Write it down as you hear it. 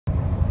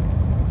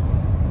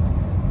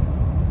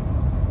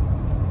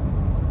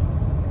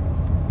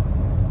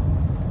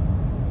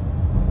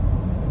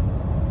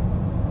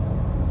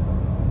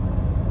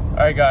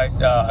Alright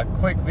guys, a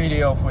quick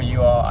video for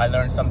you all. I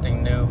learned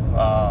something new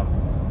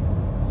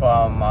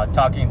from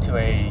talking to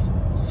a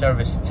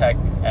service tech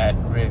at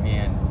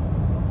Rivian.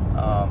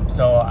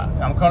 So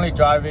I'm currently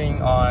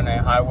driving on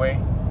a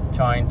highway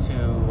trying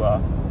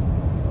to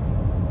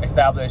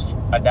establish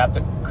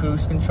adaptive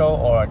cruise control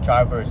or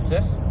driver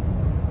assist,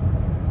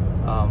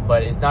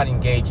 but it's not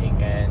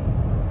engaging.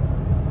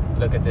 And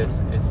look at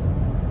this, it's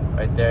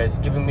right there, it's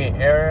giving me an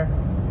error.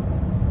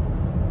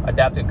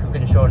 Adaptive cruise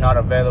control not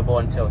available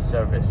until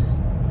service.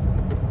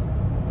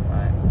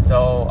 Right.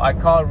 So I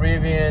called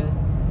Rivian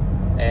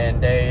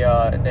and they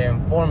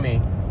informed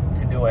me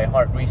to do a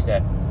hard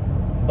reset.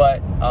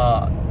 But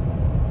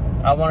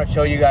I want to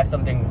show you guys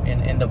something.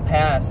 In the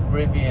past,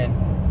 Rivian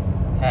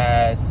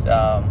has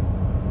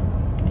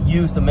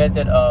used the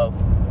method of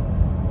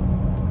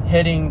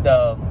hitting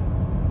the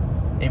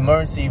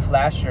emergency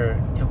flasher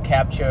to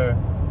capture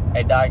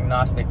a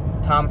diagnostic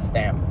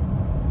timestamp.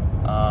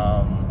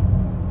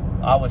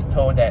 I was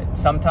told that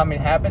sometime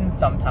it happens,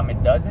 sometime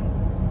it doesn't.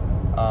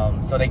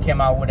 So they came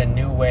out with a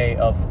new way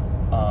of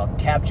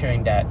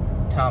capturing that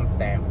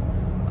timestamp,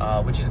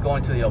 which is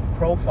going to your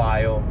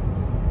profile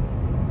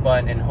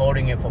button and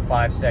holding it for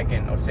 5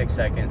 seconds or 6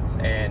 seconds,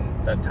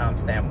 and the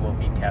timestamp will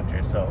be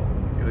captured. So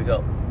here we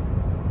go.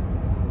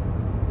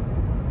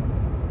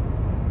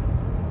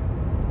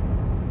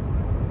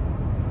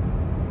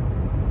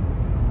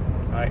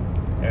 All right,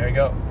 there we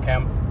go.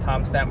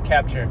 Timestamp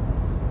capture.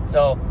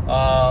 So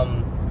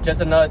just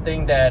another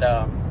thing that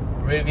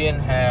Rivian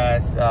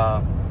has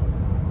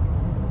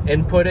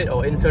inputted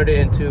or inserted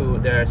into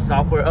their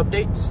software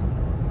updates.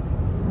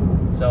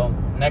 So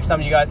next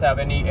time you guys have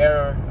any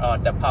error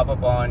that pop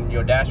up on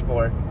your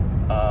dashboard,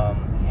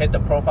 hit the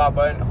profile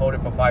button, hold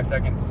it for 5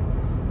 seconds,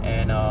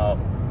 and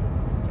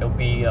it'll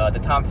be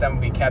the timestamp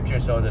will be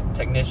captured, so the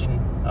technician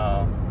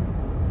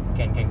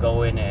can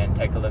go in and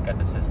take a look at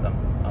the system.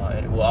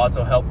 It will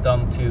also help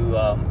them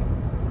to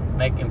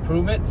make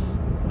improvements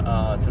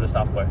to the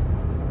software.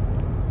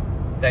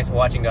 Thanks for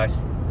watching,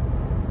 guys.